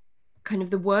of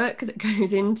the work that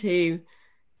goes into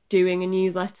doing a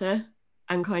newsletter,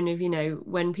 and kind of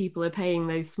when people are paying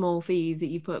those small fees that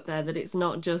you put up there, that it's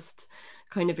not just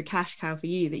kind of a cash cow for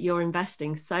you, that you're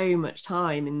investing so much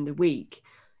time in the week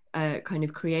kind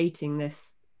of creating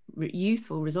this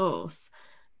useful resource,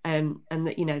 and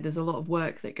that there's a lot of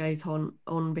work that goes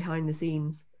on behind the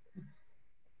scenes.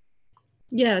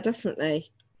 Yeah,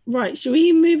 definitely. Right, shall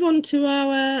we move on to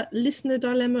our listener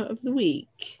dilemma of the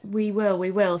week? We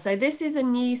will. So this is a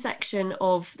new section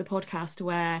of the podcast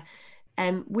where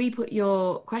we put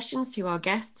your questions to our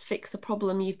guests, fix a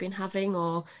problem you've been having,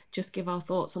 or just give our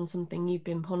thoughts on something you've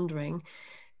been pondering.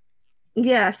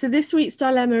 Yeah, so this week's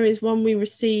dilemma is one we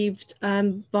received via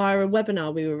a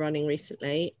webinar we were running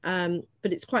recently,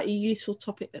 but it's quite a useful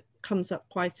topic that comes up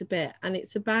quite a bit, and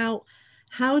it's about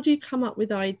how do you come up with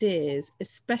ideas,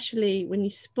 especially when you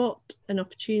spot an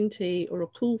opportunity or a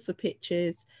call for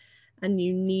pitches and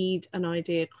you need an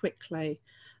idea quickly.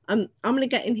 I'm going to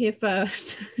get in here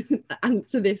first,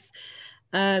 answer this.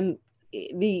 The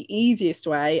easiest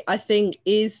way, I think,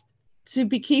 is to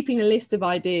be keeping a list of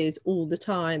ideas all the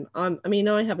time. I mean,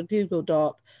 I have a Google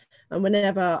Doc, and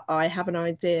whenever I have an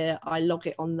idea, I log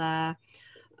it on there.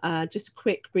 Just a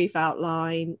quick brief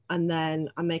outline, and then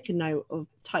I make a note of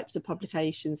types of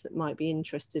publications that might be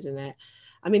interested in it.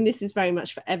 I mean, this is very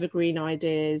much for evergreen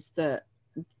ideas, that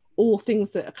all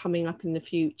things that are coming up in the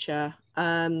future,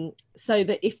 so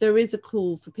that if there is a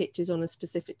call for pitches on a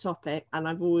specific topic and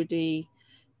I've already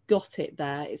got it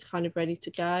there, it's kind of ready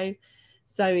to go.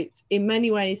 So it's, in many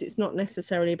ways, it's not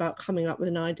necessarily about coming up with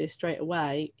an idea straight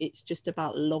away. It's just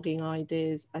about logging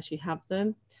ideas as you have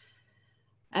them.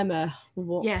 Emma,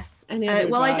 what? Yes. Any other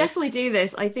well, advice? I definitely do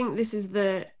this. I think this is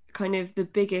the kind of the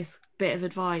biggest bit of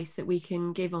advice that we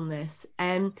can give on this.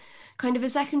 Kind of a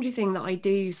secondary thing that I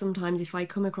do sometimes if I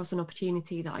come across an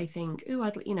opportunity that I think,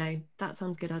 oh, that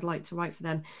sounds good, I'd like to write for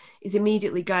them, is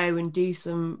immediately go and do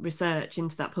some research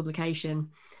into that publication,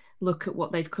 look at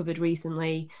what they've covered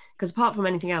recently, because apart from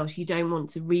anything else, you don't want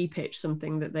to repitch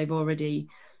something that they've already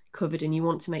covered, and you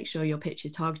want to make sure your pitch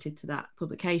is targeted to that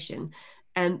publication.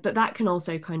 But that can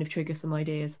also kind of trigger some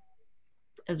ideas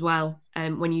as well,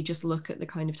 when you just look at the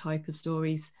kind of type of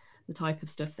stories, the type of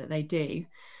stuff that they do.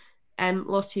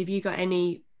 Lottie, have you got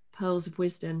any pearls of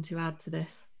wisdom to add to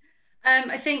this?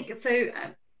 I think so.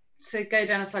 So go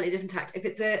down a slightly different tact. If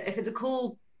it's a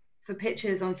call for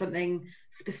pitches on something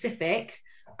specific,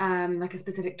 like a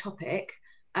specific topic,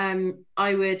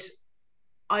 I would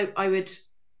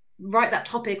write that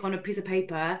topic on a piece of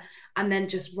paper and then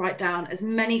just write down as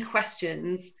many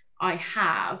questions I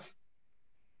have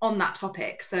on that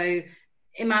topic. So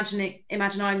imagine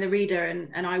I'm the reader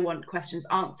and I want questions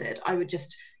answered. I would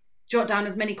just jot down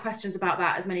as many questions about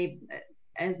that, as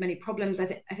many problems.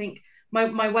 I think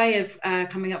my way of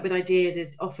coming up with ideas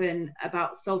is often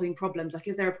about solving problems. Like,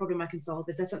 is there a problem I can solve?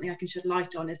 Is there something I can shed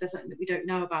light on? Is there something that we don't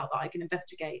know about that I can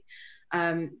investigate?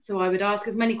 So I would ask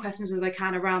as many questions as I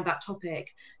can around that topic,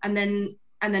 and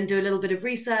then do a little bit of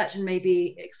research and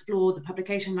maybe explore the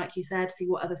publication, like you said, see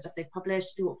what other stuff they've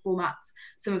published, see what formats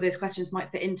some of those questions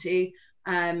might fit into,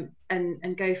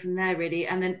 and go from there, really.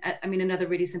 And then, I mean, another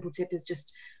really simple tip is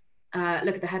just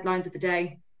look at the headlines of the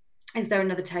day. Is there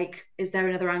another take? Is there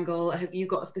another angle? Have you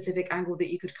got a specific angle that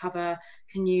you could cover?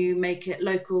 Can you make it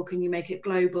local? Can you make it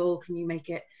global? Can you make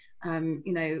it,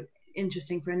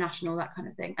 interesting for a national, that kind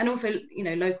of thing? And also,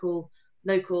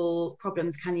 local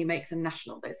problems, can you make them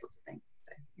national? Those sorts of things.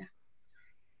 So, yeah.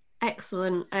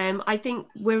 Excellent. I think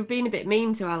we're being a bit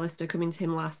mean to Alistair coming to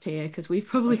him last here, because we've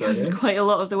probably covered quite a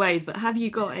lot of the ways. But have you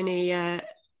got any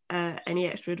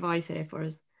extra advice here for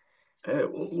us?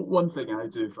 One thing I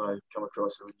do if I come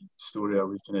across a wee story, a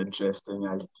wee kind of interesting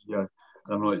idea, and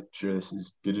I'm not sure this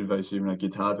is good advice or even a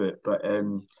good habit, but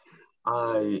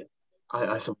I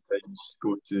sometimes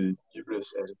go to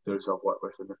numerous editors I've worked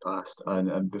with in the past,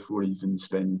 and before even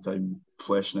spending time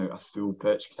fleshing out a full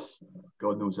pitch, because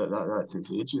God knows that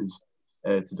takes ages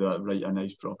to do that, write a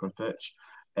nice proper pitch.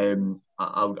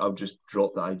 I'll just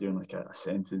drop that idea in like a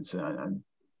sentence and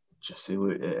just say,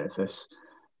 look, if this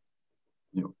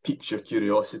piques your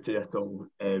curiosity at all,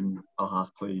 I'll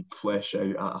happily flesh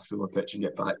out a fuller pitch and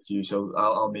get back to you. So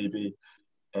I'll maybe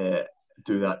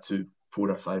do that to 4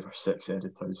 or 5 or 6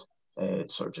 editors.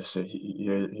 Sort of just say,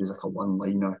 here's like a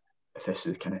one-liner. If this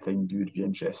is the kind of thing you would be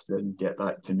interested in, get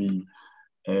back to me.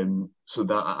 So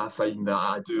that I find that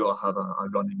I have a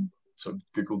running sort of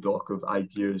Google Doc of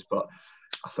ideas, but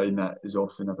I find that is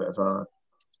often a bit of a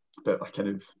kind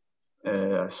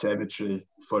of cemetery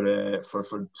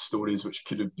for stories which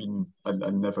could have been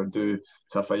and never do.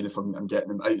 So I find if I'm getting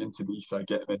them out into the ether,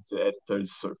 get them into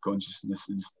editors' sort of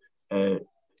consciousnesses,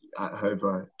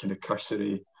 however kind of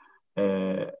cursory, in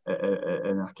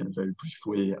a kind of very brief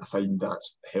way, I find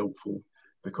that's helpful,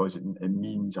 because it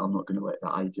means I'm not going to let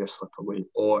that idea slip away.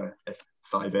 Or if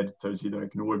 5 editors either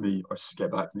ignore me or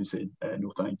get back to me saying,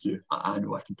 no thank you, I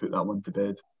know I can put that one to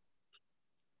bed.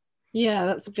 Yeah,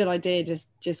 that's a good idea.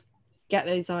 Just get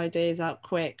those ideas out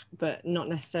quick, but not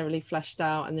necessarily fleshed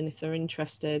out. And then if they're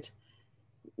interested,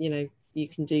 you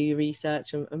can do your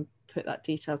research and put that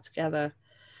detail together.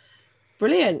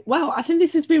 Brilliant. Well, I think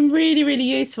this has been really, really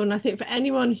useful. And I think for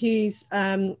anyone who's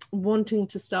wanting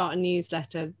to start a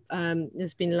newsletter,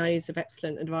 there's been loads of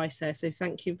excellent advice there. So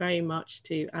thank you very much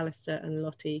to Alistair and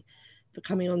Lottie for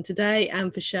coming on today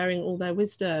and for sharing all their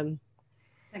wisdom.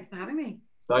 Thanks for having me.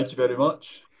 Thank you very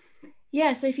much.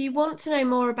 Yeah, so if you want to know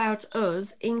more about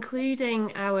us,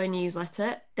 including our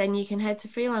newsletter, then you can head to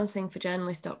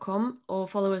freelancingforjournalists.com or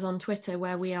follow us on Twitter,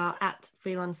 where we are at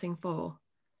freelancing4.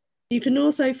 You can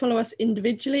also follow us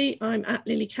individually. I'm at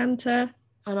Lily Cantor.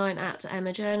 And I'm at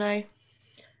Emma Journo.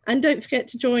 And don't forget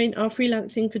to join our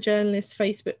Freelancing for Journalists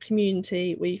Facebook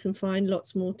community, where you can find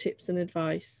lots more tips and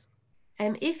advice.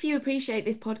 If you appreciate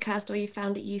this podcast or you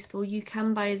found it useful, you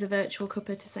can buy us a virtual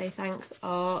cuppa to say thanks.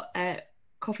 Our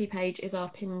coffee page is our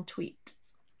pinned tweet.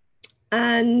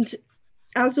 And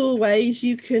as always,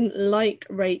 you can like,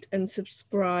 rate and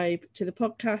subscribe to the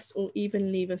podcast, or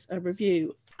even leave us a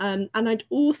review. And I'd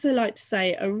also like to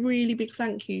say a really big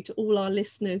thank you to all our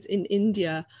listeners in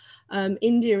India.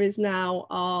 India is now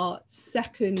our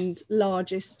second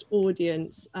largest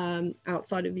audience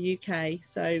outside of the UK.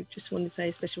 So just want to say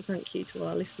a special thank you to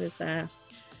our listeners there.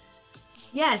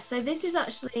 Yeah, so this is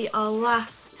actually our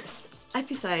last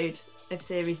episode of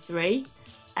Series 3.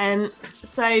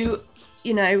 So,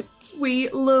 you know, we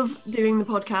love doing the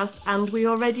podcast and we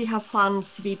already have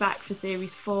plans to be back for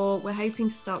Series 4. We're hoping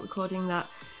to start recording that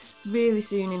really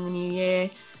soon in the new year.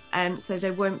 So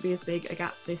there won't be as big a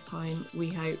gap this time, we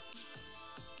hope.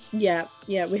 Yeah,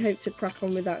 we hope to crack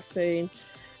on with that soon.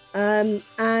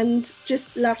 And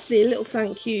just lastly, a little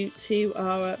thank you to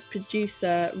our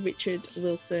producer, Richard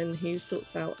Wilson, who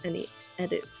sorts out any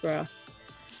edits for us.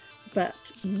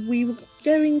 But we were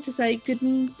going to say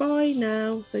goodbye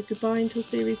now, so goodbye until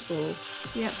Series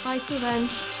 4. Yeah, bye till then.